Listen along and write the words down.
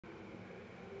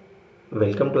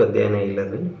Welcome to అధ్యయన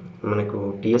e-learning. మనకు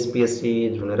TSPSC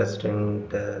junior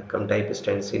assistant cum typist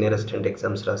and senior assistant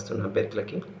exams రాస్తున్న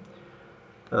అభ్యర్థులకి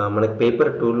మనకి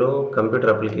పేపర్ 2లో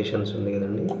కంప్యూటర్ అప్లికేషన్స్ ఉంది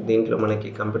కదండి. దీంట్లో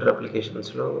మనకి కంప్యూటర్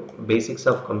అప్లికేషన్స్లో బేసిక్స్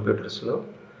ఆఫ్ కంప్యూటర్స్లో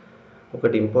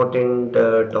ఒకటి ఇంపార్టెంట్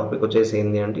టాపిక్ వచ్చేసి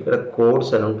ఏంటి అంటే ఇక్కడ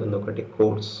కోడ్స్ అని ఉంటుంది. ఒకటి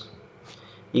కోడ్స్.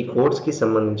 ఈ కోడ్స్కి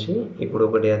సంబంధించి ఇప్పుడు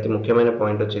ఒకటి అతి ముఖ్యమైన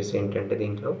పాయింట్ వచ్చేసి ఏంటంటే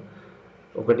దీంట్లో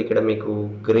ఒకటి ఇక్కడ మీకు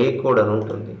గ్రే కోడ్ అని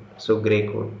ఉంటుంది. So grey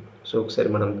code. సో ఒకసారి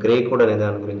మనం గ్రే కోడ్ అనే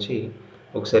దాని గురించి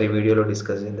ఒకసారి వీడియోలో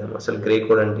డిస్కస్ చేద్దాం. అసలు గ్రే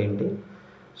కోడ్ అంటే ఏంటి,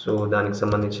 సో దానికి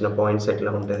సంబంధించిన పాయింట్స్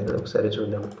ఎట్లా ఉంటుంది ఒకసారి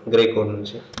చూద్దాం గ్రే కోడ్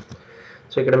నుంచి.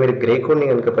 సో ఇక్కడ మీరు గ్రే కోడ్ని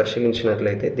కనుక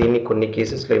పరిశీలించినట్లయితే దీన్ని కొన్ని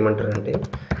కేసెస్లో ఏమంటారంటే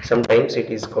some times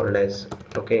it is called as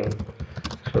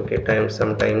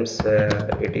some times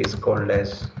it is called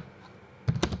as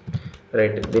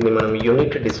right. దీన్ని మనం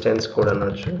యూనిట్ డిస్టెన్స్ కోడ్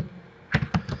అనొచ్చు.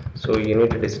 So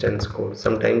unit distance code,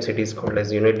 some times it is called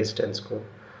as unit distance code.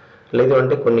 లేదు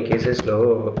అంటే కొన్ని కేసెస్లో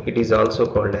it is also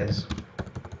called as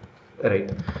right.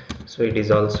 So it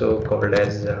is also called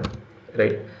as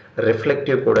right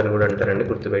reflective code అని కూడా అంటారండి,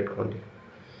 గుర్తుపెట్టుకోండి.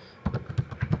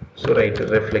 So right,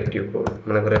 reflective code.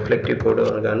 మనకు reflective code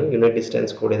కానీ యూనిట్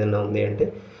డిస్టెన్స్ కోడ్ ఏదైనా ఉంది అంటే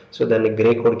సో దాన్ని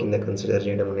గ్రే కోడ్ కింద కన్సిడర్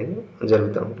చేయడం అనేది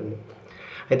జరుగుతూ ఉంటుంది.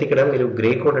 అయితే ఇక్కడ మీరు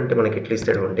గ్రే కోడ్ అంటే మనకి ఎట్లా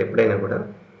ఇస్తాడు అంటే ఎప్పుడైనా కూడా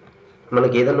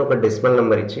మనకి ఏదైనా ఒక డెసిమల్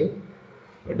నెంబర్ ఇచ్చి,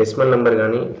 డెసిమల్ నెంబర్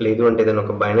కానీ లేదు అంటే ఏదైనా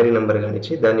ఒక బైనరీ నెంబర్ కానీ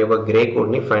ఇచ్చి దాని యొక్క గ్రే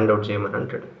కోడ్ని ఫైండ్ అవుట్ చేయమని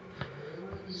అంటాడు.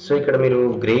 సో ఇక్కడ మీరు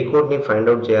గ్రే కోడ్ని ఫైండ్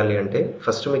అవుట్ చేయాలి అంటే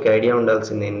ఫస్ట్ మీకు ఐడియా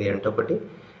ఉండాల్సింది ఏంటి అంటే ఒకటి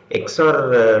XOR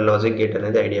లాజిక్ గేట్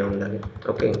అనేది ఐడియా ఉండాలి.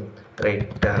 Okay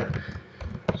right.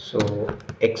 So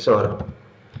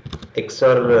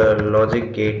XOR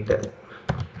logic gate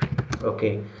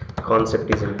okay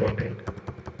concept is important.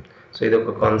 So ఇది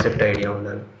ఒక కాన్సెప్ట్ ఐడియా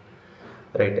ఉండాలి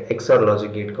right. XOR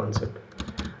logic gate concept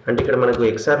అంటే ఇక్కడ మనకు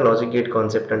XOR లాజిక్ గేట్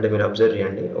కాన్సెప్ట్ అంటే మీరు అబ్జర్వ్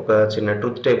చేయండి, ఒక చిన్న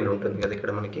ట్రూత్ టేబుల్ ఉంటుంది కదా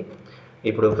ఇక్కడ మనకి.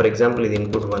 ఇప్పుడు ఫర్ ఎగ్జాంపుల్ ఇది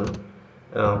input 1,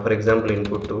 for example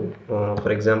input 2,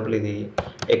 for example ఇది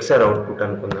XOR అవుట్పుట్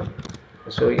అనుకుందాం.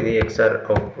 సో ఇది XOR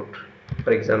output,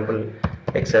 for example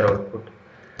XOR output.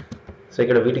 So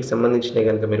ఇక్కడ వీటికి సంబంధించినవి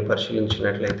కనుక మీరు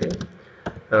పరిశీలించినట్లయితే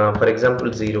for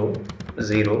example 0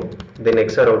 0, then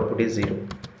XOR output is 0.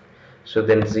 So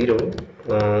then 0,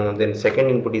 then second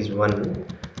input is 1,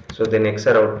 so then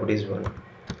XOR output is 1.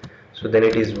 So then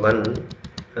it is 1,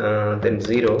 then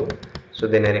 0, so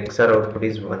then XOR output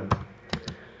is 1.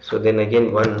 So then again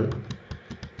 1,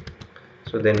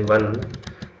 so then 1,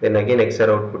 then again XOR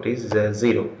output is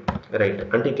 0 right.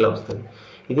 అంటే ఇట్లా వస్తుంది.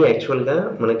 ఇది యాక్చువల్గా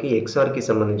మనకి XORకి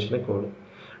సంబంధించిన code.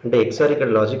 అంటే XOR ఇక్కడ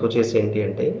logic వచ్చేసి ఏంటి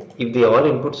అంటే if the all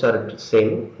inputs are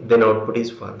same then output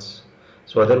is false.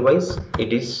 So otherwise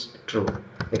it is true.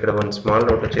 ఇక్కడ వన్ స్మాల్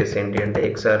నోట్ వచ్చేసి ఏంటి అంటే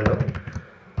XORలో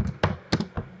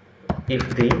if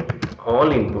the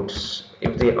all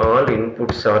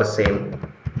inputs are same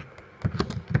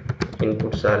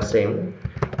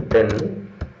then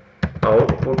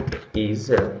output is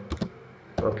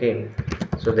okay.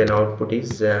 So then output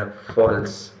is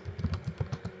false.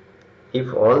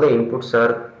 If all the inputs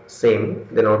are same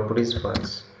then output is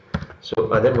false. So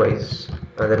otherwise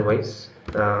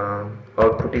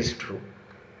output is true.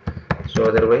 So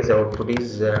otherwise output is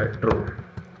true.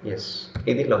 Yes,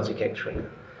 ఇది logic యాక్చువల్గా.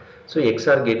 So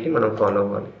XOR గేట్ని మనం follow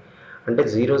అవ్వాలి. అంటే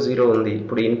 0 0 ఉంది,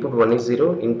 ఇప్పుడు input 1 is 0,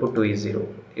 input 2 is 0,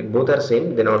 both are same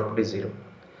then output is 0.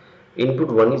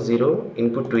 Input 1 is 0,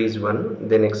 input 2 is 1,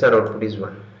 then XOR output is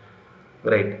 1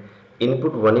 right.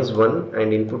 Input 1 is 1 and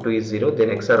input 2 is 0,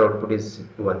 then XOR output is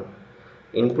 1.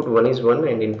 Input 1 is 1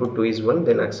 and input 2 is 1,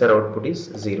 then XOR output is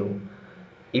 0.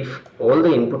 If all the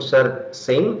inputs are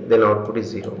same then output is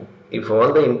 0. If all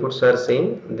the inputs are same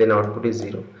then output is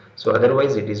 0. So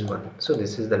otherwise it is 1. So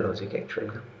this is the logic actually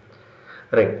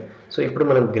right. So ఇప్పుడు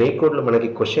మనం grey కోడ్లో మనకి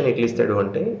question ఎట్లా ఇస్తాడు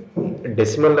అంటే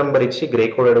decimal number ఇచ్చి grey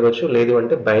code అడగచ్చు, లేదు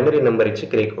అంటే బైనరీ నెంబర్ ఇచ్చి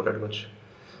గ్రే కోడ్ అడగచ్చు.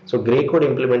 సో గ్రే కోడ్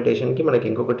ఇంప్లిమెంటేషన్కి మనకి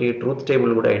ఇంకొకటి ట్రూత్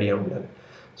టేబుల్ కూడా ఐడియా ఉండాలి.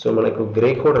 సో మనకు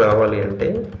గ్రే కోడ్ రావాలి అంటే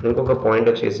ఇంకొక పాయింట్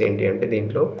వచ్చేసి ఏంటి అంటే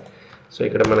దీంట్లో సో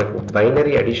ఇక్కడ మనకు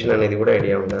బైనరీ అడిషన్ అనేది కూడా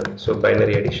ఐడియా ఉండాలి. సో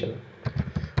బైనరీ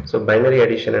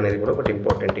అడిషన్ అనేది కూడా ఒకటి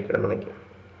ఇంపార్టెంట్ ఇక్కడ మనకి,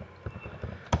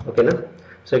 ఓకేనా.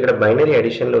 సో ఇక్కడ బైనరీ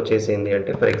అడిషన్లో వచ్చేసి ఏంటి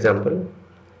అంటే ఫర్ ఎగ్జాంపుల్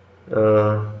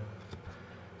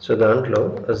సో దాంట్లో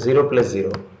 0 +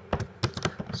 0,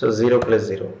 సో 0 +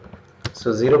 0, సో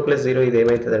 0 + 0 ఇది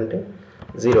ఏమవుతుందంటే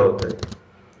 0 అవుతుంది.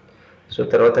 సో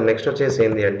తర్వాత నెక్స్ట్ వచ్చేసి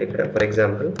ఏంటి అంటే ఇక్కడ for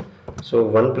example so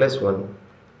 1 + 1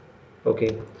 okay.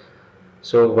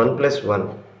 So 1 + 1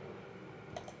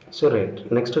 so right.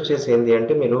 Next వచ్చేసి ఏంటి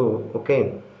అంటే మీరు okay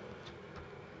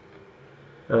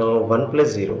 1 +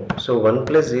 0, so 1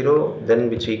 + 0 then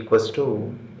which equals to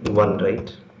 1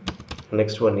 right.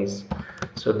 Next one is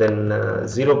so then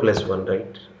 0 + 1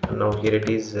 right. now here it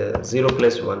is 0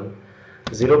 plus 1,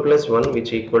 0 plus 1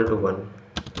 which equal to 1.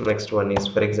 Next one is,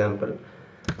 for example,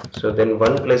 so then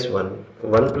 1 plus 1,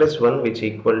 1 plus 1 which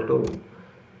equal to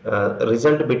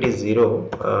result bit is 0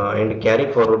 and carry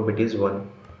forward bit is 1,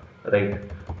 right?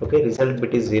 Okay, result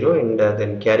bit is 0 and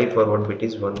then carry forward bit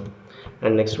is 1.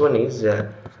 And next one is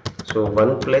so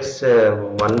 1 plus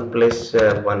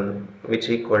 1 which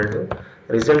equal to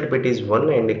result bit is 1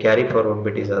 and carry forward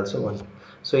bit is also 1.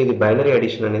 So ఇది binary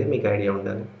addition అనేది మీకు idea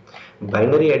ఉండాలి.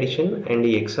 Binary addition and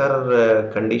ఈ XR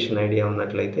condition idea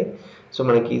ఉన్నట్లయితే so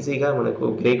మనకి ఈజీగా మనకు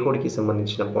grey కోడ్కి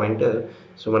సంబంధించిన పాయింట్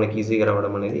సో మనకి ఈజీగా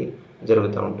రావడం అనేది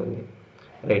జరుగుతూ ఉంటుంది,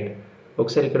 రైట్?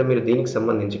 ఒకసారి ఇక్కడ మీరు దీనికి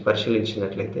సంబంధించి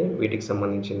పరిశీలించినట్లయితే వీటికి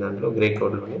సంబంధించిన దాంట్లో గ్రే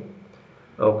కోడ్లోనే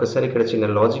ఒకసారి ఇక్కడ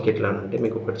చిన్న లాజిక్ ఎట్లా అంటే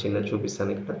మీకు ఒకటి చిన్న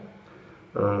చూపిస్తాను ఇక్కడ.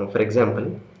 ఫర్ ఎగ్జాంపుల్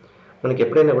మనకి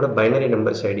ఎప్పుడైనా కూడా బైనరీ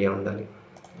నెంబర్స్ ఐడియా ఉండాలి.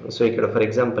 సో ఇక్కడ ఫర్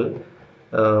ఎగ్జాంపుల్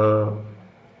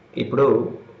ఇప్పుడు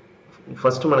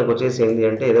ఫస్ట్ మనకు వచ్చేసి ఏంటి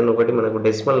అంటే ఏదైనా ఒకటి మనకు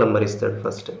డెసిమల్ నెంబర్ ఇస్తాడు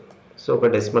ఫస్ట్. సో ఒక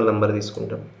డెసిమల్ నెంబర్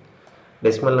తీసుకుంటాం,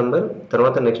 డెసిమల్ నెంబర్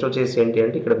తర్వాత నెక్స్ట్ వచ్చేసి ఏంటి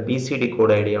అంటే ఇక్కడ బీసీడీ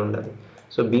కోడ్ ఐడియా ఉండాలి.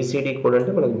 సో బీసీడీ కోడ్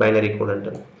అంటే మనకు బైనరీ కోడ్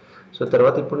అంటారు. సో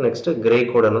తర్వాత ఇప్పుడు నెక్స్ట్ గ్రే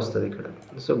కోడ్ అని వస్తుంది ఇక్కడ.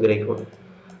 సో గ్రే కోడ్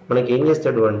మనకి ఏం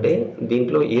చేస్తాడు అంటే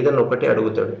దీంట్లో ఏదైనా ఒకటి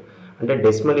అడుగుతాడు. అంటే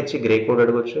డెసిమల్ ఇచ్చి గ్రే కోడ్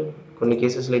అడగవచ్చు, కొన్ని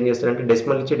కేసెస్లో ఏం చేస్తాడంటే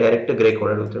డెసిమల్ ఇచ్చి డైరెక్ట్ గ్రే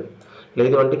కోడ్ అడుగుతాడు,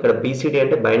 లేదు అంటే ఇక్కడ బీసీడీ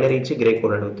అంటే బైనరీ ఇచ్చి గ్రే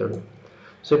కోడ్ అడుగుతాడు.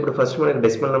 సో ఇప్పుడు ఫస్ట్ మనకి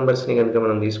డెసిమల్ నెంబర్స్ని కనుక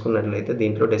మనం తీసుకున్నట్లయితే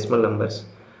దీంట్లో డెసిమల్ నెంబర్స్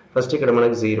ఫస్ట్ ఇక్కడ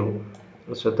మనకు 0,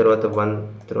 సో తర్వాత 1,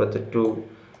 తర్వాత 2,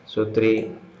 సో 3,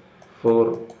 4,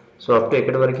 సో అప్ టు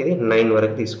ఎక్కడి వరకు ఇది 9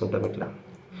 వరకు తీసుకుంటాం ఇట్లా.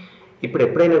 ఇప్పుడు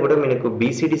ఎప్పుడైనా కూడా మనకు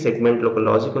బీసీడీ సెగ్మెంట్లో ఒక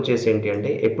లాజిక్ వచ్చేసి ఏంటి అంటే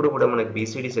ఎప్పుడు కూడా మనకు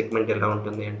బీసీడీ సెగ్మెంట్ ఎలా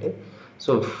ఉంటుంది అంటే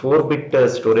సో 4 బిట్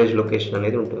స్టోరేజ్ లొకేషన్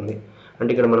అనేది ఉంటుంది.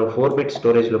 అంటే ఇక్కడ మనం 4 బిట్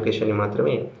స్టోరేజ్ లొకేషన్ని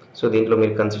మాత్రమే సో దీంట్లో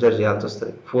మీరు కన్సిడర్ చేయాల్సి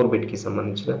వస్తుంది. 4 బిట్కి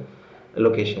సంబంధించిన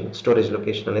లొకేషన్ స్టోరేజ్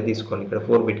లొకేషన్ అనేది తీసుకోవాలి ఇక్కడ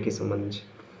 4 బిట్కి సంబంధించి,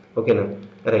 ఓకేనా?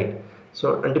 రైట్. సో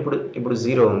అంటే ఇప్పుడు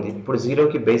 0 ఉంది. ఇప్పుడు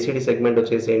 0కి బీసీడీ సెగ్మెంట్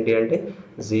వచ్చేసి ఏంటి అంటే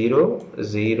 0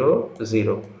 0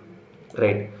 0,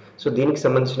 రైట్? సో దీనికి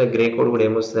సంబంధించిన గ్రే కోడ్ కూడా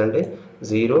ఏమొస్తుంది అంటే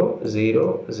 0 0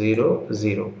 0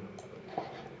 0,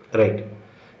 రైట్?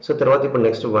 సో తర్వాత ఇప్పుడు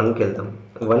నెక్స్ట్ 1కి వెళ్దాం.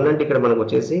 1 అంటే ఇక్కడ మనకు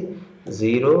వచ్చేసి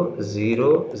 0 0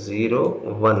 0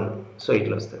 1, సో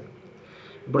ఇట్లా వస్తుంది.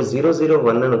 ఇప్పుడు 0 0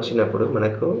 1 అని వచ్చినప్పుడు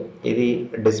మనకు ఇది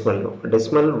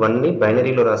డెసిమల్ 1ని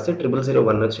బైనరీలో రాస్తే 000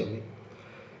 1 వచ్చింది.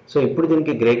 సో ఇప్పుడు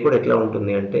దీనికి గ్రే కోడ్ ఎట్లా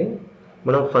ఉంటుంది అంటే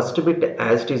మనం first bit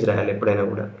as it is రాయాలి ఎప్పుడైనా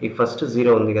కూడా. ఈ ఫస్ట్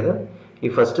 0 ఉంది కదా, ఈ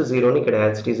ఫస్ట్ 0ని ఇక్కడ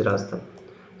యాజ్ ఇట్ ఈజ్ రాస్తాం.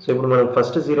 సో ఇప్పుడు మనం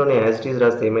ఫస్ట్ 0ని యాజ్ ఇట్ ఈజ్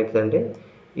రాస్తే ఏమవుతుందంటే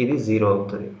ఇది 0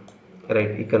 అవుతుంది,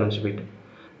 రైట్? ఇక్కడ నుంచి బిట్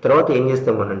తర్వాత ఏం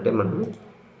చేస్తామనంటే మనం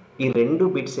ఈ 2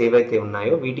 బిట్స్ ఏవైతే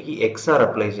ఉన్నాయో వీటికి ఎక్స్ఆర్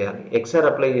అప్లై చేయాలి. ఎక్స్ఆర్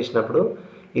అప్లై చేసినప్పుడు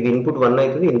ఇది ఇన్పుట్ 1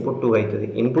 అవుతుంది, ఇన్పుట్ 2 అవుతుంది.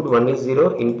 ఇన్పుట్ 1 ఈజ్ 0,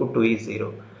 ఇన్పుట్ 2 ఈజ్ 0,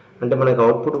 అంటే మనకు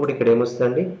అవుట్పుట్ కూడా ఇక్కడ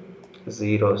ఏమొస్తుందండి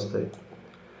 0 వస్తుంది.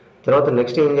 తర్వాత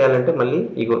నెక్స్ట్ ఏం చేయాలంటే మళ్ళీ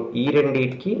ఇగో ఈ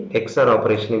రెండింటికి ఎక్స్ఆర్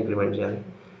ఆపరేషన్ ఇంప్లిమెంట్ చేయాలి.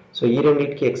 సో ఈ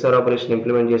రెండింటికి ఎక్స్ఆర్ ఆపరేషన్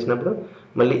ఇంప్లిమెంట్ చేసినప్పుడు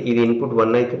మళ్ళీ ఇది ఇన్పుట్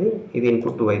 1 అవుతుంది, ఇది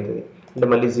ఇన్పుట్ 2 అవుతుంది, అంటే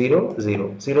మళ్ళీ 0 0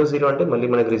 0 0 అంటే మళ్ళీ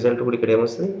మనకు రిజల్ట్ కూడా ఇక్కడ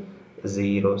ఏమొస్తుంది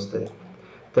 0 వస్తుంది.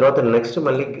 తర్వాత నెక్స్ట్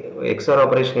మళ్ళీ ఎక్స్ఆర్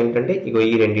ఆపరేషన్ ఏంటంటే ఇగో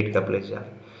ఈ రెండింటికి అప్లై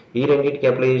చేయాలి. ఈ రెండింటికి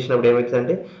అప్లై చేసినప్పుడు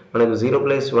ఏమవుతుందంటే మనకు 0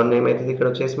 + 1 ఏమవుతుంది ఇక్కడ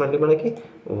వచ్చేసి మళ్ళీ మనకి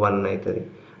 1 అవుతుంది.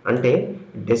 అంటే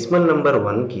డెసిమల్ నెంబర్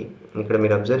 1కి ఇక్కడ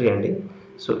మీరు అబ్జర్వ్ చేయండి.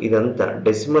 సో ఇదంతా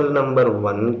డెసిమల్ నెంబర్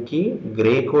 1కి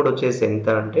గ్రే కోడ్ వచ్చేసి ఎంత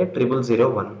అంటే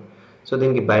 0001. సో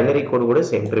దీనికి బైనరీ కోడ్ కూడా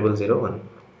సేమ్ 0001.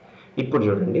 ఇప్పుడు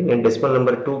చూడండి నేను డెసిమల్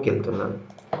నెంబర్ 2కి వెళ్తున్నాను.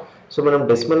 సో మనం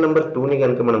డెసిమల్ నెంబర్ 2ని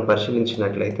కనుక మనం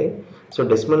పరిశీలించినట్లయితే సో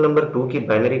డెసిమల్ నెంబర్ 2కి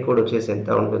బైనరీ కోడ్ వచ్చేసి ఎంత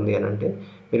ఉంటుంది అని అంటే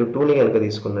మీరు 2ని కనుక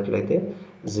తీసుకున్నట్లయితే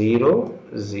 0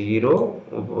 0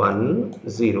 1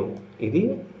 0, ఇది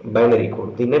బైనరీ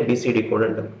కోడ్, దీన్నే బీసీడీ కోడ్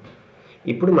అంటాం.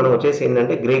 ఇప్పుడు మనం వచ్చేసి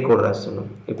ఏంటంటే గ్రే కోడ్ రాస్తున్నాం.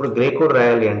 ఇప్పుడు గ్రే కోడ్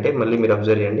రాయాలి అంటే మళ్ళీ మీరు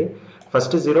అబ్జర్వ్ చేయండి.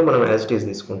 ఫస్ట్ 0 మనం యాజ్ ఇట్ ఈజ్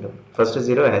తీసుకుంటాం, first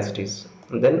 0 as it is,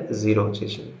 then 0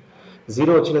 వచ్చేసింది.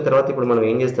 0 వచ్చిన తర్వాత ఇప్పుడు మనం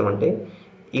ఏం చేస్తామంటే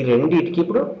ఈ రెండింటికి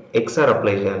ఇప్పుడు ఎక్స్ఆర్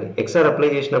అప్లై చేయాలి. ఎక్స్ఆర్ అప్లై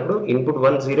చేసినప్పుడు ఇన్పుట్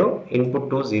 1 0, ఇన్పుట్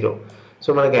 2 0, సో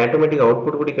మనకి ఆటోమేటిక్గా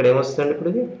అవుట్పుట్ కూడా ఇక్కడ ఏమొస్తుందండి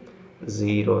ఇప్పుడు ఇది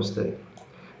 0 వస్తుంది.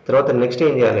 తర్వాత నెక్స్ట్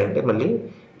ఏం చేయాలి అంటే మళ్ళీ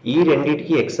ఈ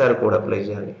రెండింటికి ఎక్స్ఆర్ కోడ్ అప్లై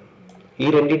చేయాలి. ఈ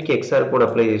రెండింటికి ఎక్స్ఆర్ కోడ్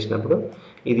అప్లై చేసినప్పుడు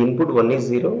ఇది ఇన్పుట్ 1 ఈజ్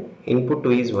 0, ఇన్పుట్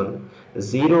 2 ఈజ్ 1,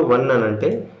 0 1 అని అంటే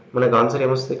మనకు ఆన్సర్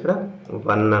ఏమొస్తుంది ఇక్కడ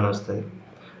 1 అని వస్తుంది.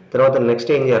 తర్వాత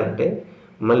నెక్స్ట్ ఏం చేయాలంటే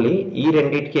మళ్ళీ ఈ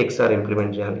రెండింటికి ఎక్స్ఆర్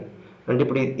ఇంప్లిమెంట్ చేయాలి. అంటే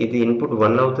ఇప్పుడు ఇది ఇన్పుట్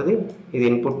 1 అవుతుంది, ఇది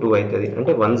ఇన్పుట్ 2 అవుతుంది,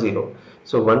 అంటే 1 0.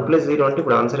 సో 1 + 0 అంటే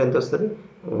ఇప్పుడు ఆన్సర్ ఎంత వస్తుంది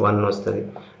 1 వస్తుంది.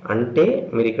 అంటే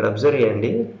మీరు ఇక్కడ అబ్జర్వ్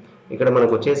చేయండి, ఇక్కడ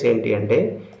మనకు వచ్చేసి ఏంటి అంటే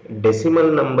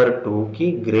డెసిమల్ నెంబర్ 2కి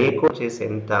గ్రే కోడ్ వచ్చేసి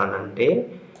ఎంత అని అంటే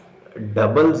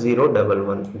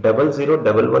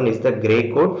 0011 is the gray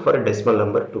code for decimal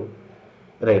number 2,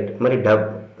 right. మరి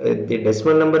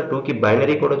డెసిమల్ నెంబర్ 2కి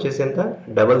బైనరీ కోడ్ వచ్చేసి ఎంత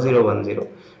 0010.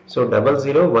 So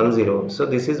 0010, so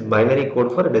this is binary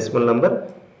code for decimal number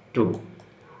 2.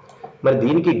 మరి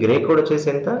దీనికి గ్రే కోడ్ వచ్చేసి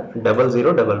ఎంత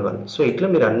 0011. సో ఇట్లా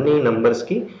మీరు అన్ని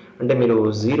నంబర్స్కి అంటే మీరు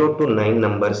 0 to 9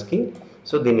 నంబర్స్కి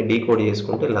సో దీన్ని డీకోడ్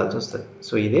చేసుకుంటే వెళ్ళాల్సి వస్తుంది.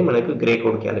 సో ఇదే మనకు గ్రే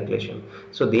కోడ్ క్యాలిక్యులేషన్.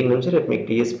 సో దీని నుంచి రేపు మీకు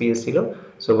TSPSCలో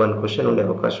సో 1 క్వశ్చన్ ఉండే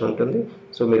అవకాశం ఉంటుంది.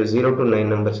 సో మీరు 0 to 9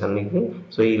 నంబర్స్ అన్నిటిని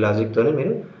సో ఈ లాజిక్తోనే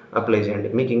మీరు అప్లై చేయండి.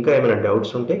 మీకు ఇంకా ఏమైనా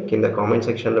డౌట్స్ ఉంటే కింద కామెంట్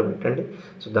సెక్షన్లో పెట్టండి.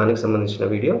 సో దానికి సంబంధించిన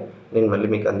వీడియో నేను మళ్ళీ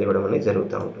మీకు అందివ్వడం అనేది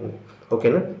జరుగుతూ ఉంటుంది.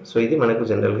 ఓకేనా. సో ఇది మనకు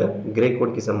జనరల్గా గ్రే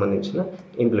కోడ్కి సంబంధించిన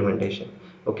implementation.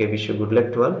 Okay, wish you good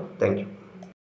luck to all. Thank you.